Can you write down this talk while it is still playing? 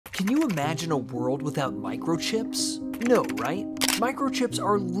Can you imagine a world without microchips? No, right? Microchips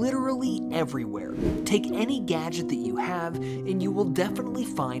are literally everywhere. Take any gadget that you have, and you will definitely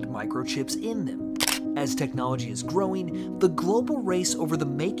find microchips in them. As technology is growing, the global race over the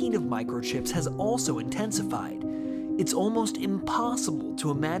making of microchips has also intensified. It's almost impossible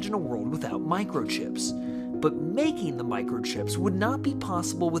to imagine a world without microchips. But making the microchips would not be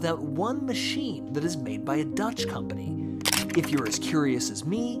possible without one machine that is made by a Dutch company. If you're as curious as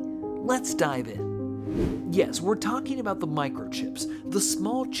me, let's dive in. Yes, we're talking about the microchips, the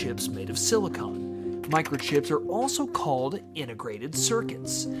small chips made of silicon. Microchips are also called integrated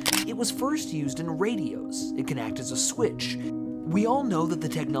circuits. It was first used in radios. It can act as a switch. We all know that the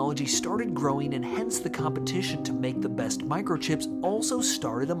technology started growing, and hence the competition to make the best microchips also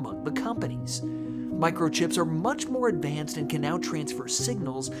started among the companies. Microchips are much more advanced and can now transfer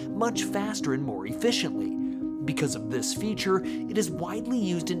signals much faster and more efficiently. Because of this feature, it is widely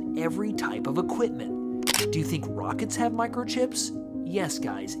used in every type of equipment. Do you think rockets have microchips? Yes,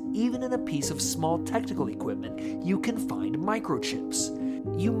 guys, even in a piece of small technical equipment, you can find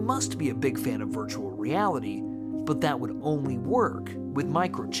microchips. You must be a big fan of virtual reality, but that would only work with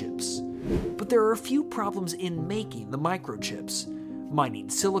microchips. But there are a few problems in making the microchips. Mining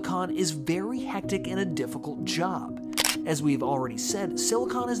silicon is very hectic and a difficult job. As we've already said,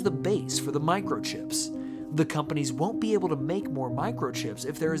 silicon is the base for the microchips. The companies won't be able to make more microchips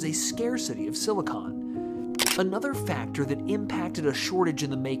if there is a scarcity of silicon. Another factor that impacted a shortage in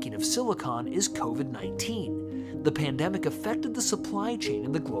the making of silicon is COVID-19. The pandemic affected the supply chain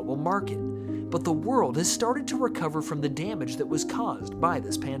in the global market, but the world has started to recover from the damage that was caused by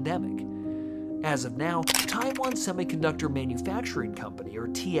this pandemic. As of now, Taiwan Semiconductor Manufacturing Company, or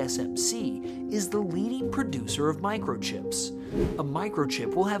TSMC, is the leading producer of microchips. A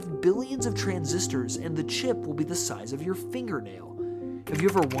microchip will have billions of transistors, and the chip will be the size of your fingernail. Have you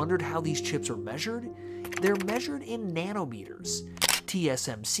ever wondered how these chips are measured? They're measured in nanometers.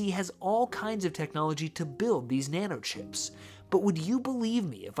 TSMC has all kinds of technology to build these nanochips. But would you believe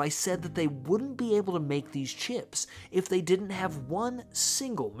me if I said that they wouldn't be able to make these chips if they didn't have one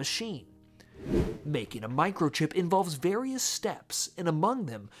single machine? Making a microchip involves various steps, and among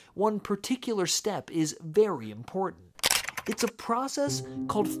them, one particular step is very important. It's a process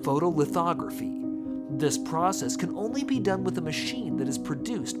called photolithography. This process can only be done with a machine that is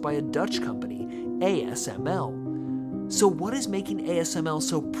produced by a Dutch company, ASML. So what is making ASML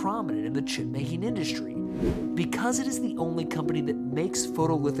so prominent in the chip-making industry? Because it is the only company that makes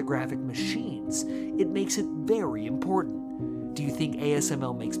photolithographic machines, it makes it very important. Do you think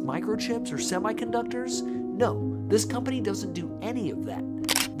ASML makes microchips or semiconductors? No, this company doesn't do any of that.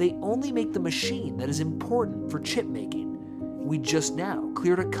 They only make the machine that is important for chip making. We just now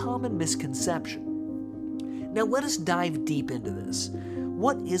cleared a common misconception. Now let us dive deep into this.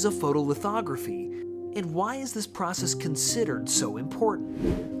 What is a photolithography? And why is this process considered so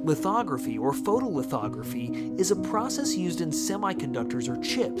important? Lithography or photolithography is a process used in semiconductors or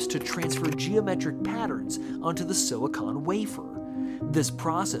chips to transfer geometric patterns onto the silicon wafer. This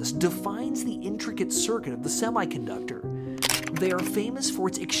process defines the intricate circuit of the semiconductor. They are famous for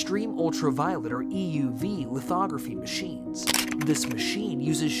its extreme ultraviolet or EUV lithography machines. This machine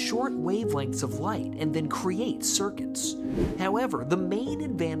uses short wavelengths of light and then creates circuits. However, the main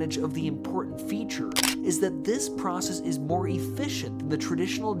advantage of the important feature is that this process is more efficient than the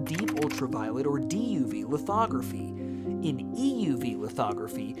traditional deep ultraviolet or DUV lithography. In EUV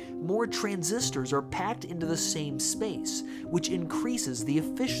lithography, more transistors are packed into the same space, which increases the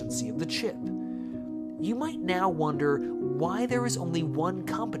efficiency of the chip. You might now wonder why there is only one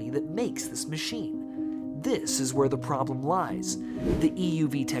company that makes this machine. This is where the problem lies. The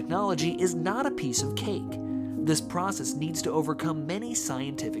EUV technology is not a piece of cake. This process needs to overcome many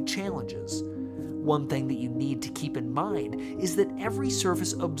scientific challenges. One thing that you need to keep in mind is that every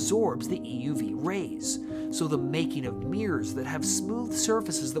surface absorbs the EUV rays, so the making of mirrors that have smooth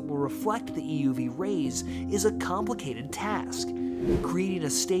surfaces that will reflect the EUV rays is a complicated task. Creating a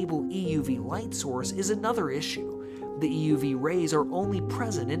stable EUV light source is another issue. The EUV rays are only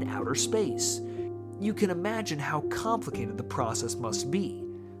present in outer space. You can imagine how complicated the process must be.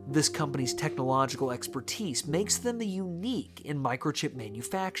 This company's technological expertise makes them unique in microchip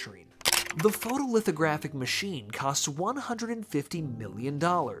manufacturing. The photolithographic machine costs $150 million. In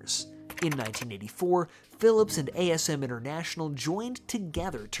 1984, Philips and ASM International joined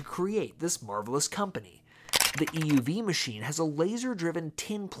together to create this marvelous company. The EUV machine has a laser-driven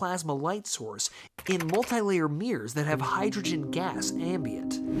tin plasma light source in multi-layer mirrors that have hydrogen gas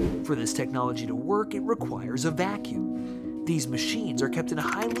ambient. For this technology to work, it requires a vacuum. These machines are kept in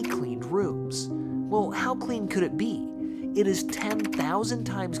highly cleaned rooms. Well, how clean could it be? It is 10,000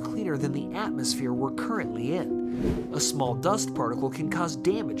 times cleaner than the atmosphere we're currently in. A small dust particle can cause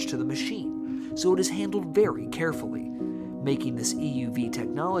damage to the machine, so it is handled very carefully. Making this EUV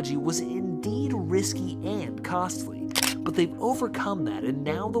technology was indeed risky and costly, but they've overcome that, and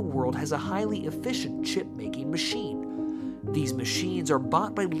now the world has a highly efficient chip-making machine. These machines are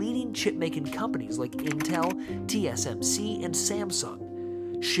bought by leading chip-making companies like Intel, TSMC, and Samsung.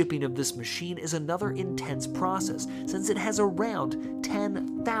 Shipping of this machine is another intense process since it has around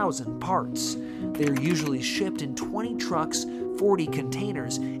 10,000 parts. They are usually shipped in 20 trucks, 40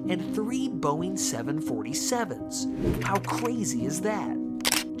 containers, and 3 Boeing 747s. How crazy is that?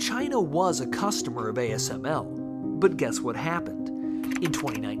 China was a customer of ASML, but guess what happened? In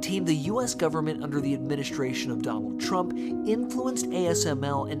 2019, the US government under the administration of Donald Trump influenced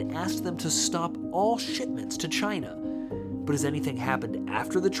ASML and asked them to stop all shipments to China. But has anything happened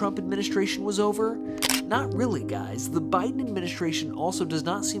after the Trump administration was over? Not really, guys. The Biden administration also does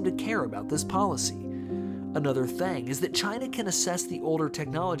not seem to care about this policy. Another thing is that China can assess the older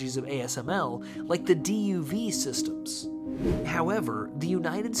technologies of ASML, like the DUV systems. However, the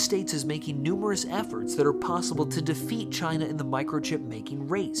United States is making numerous efforts that are possible to defeat China in the microchip making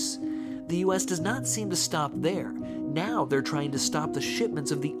race. The US does not seem to stop there. Now they're trying to stop the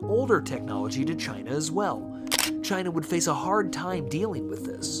shipments of the older technology to China as well. China would face a hard time dealing with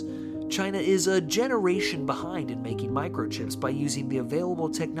this. China is a generation behind in making microchips by using the available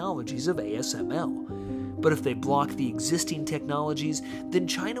technologies of ASML. But if they block the existing technologies, then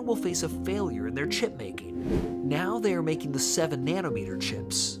China will face a failure in their chip making. Now they are making the 7-nanometer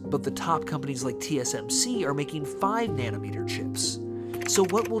chips, but the top companies like TSMC are making 5-nanometer chips. So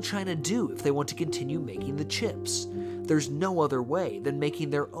what will China do if they want to continue making the chips? There's no other way than making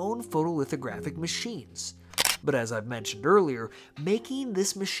their own photolithographic machines. But as I've mentioned earlier, making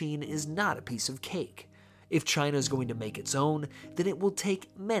this machine is not a piece of cake. If China is going to make its own, then it will take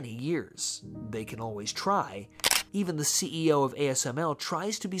many years. They can always try. Even the CEO of ASML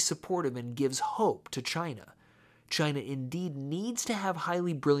tries to be supportive and gives hope to China. China indeed needs to have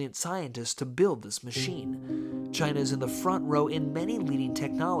highly brilliant scientists to build this machine. China is in the front row in many leading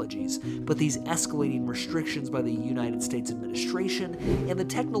technologies, but these escalating restrictions by the United States administration and the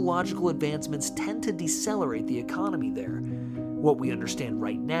technological advancements tend to decelerate the economy there. What we understand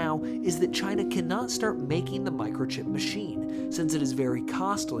right now is that China cannot start making the microchip machine, since it is very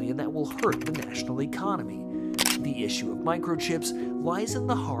costly and that will hurt the national economy. The issue of microchips lies in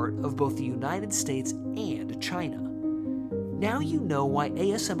the heart of both the United States and China. Now you know why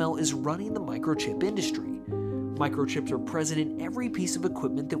ASML is running the microchip industry. Microchips are present in every piece of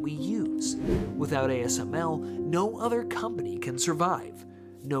equipment that we use. Without ASML, no other company can survive.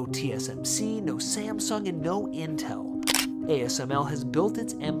 No TSMC, no Samsung, and no Intel. ASML has built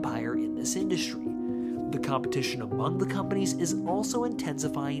its empire in this industry. The competition among the companies is also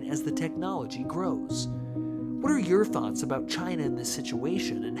intensifying as the technology grows. What are your thoughts about China in this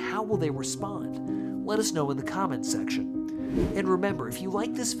situation, and how will they respond? Let us know in the comments section. And remember, if you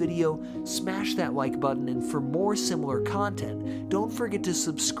like this video, smash that like button, and for more similar content, don't forget to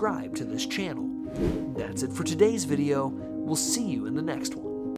subscribe to this channel. That's it for today's video. We'll see you in the next one.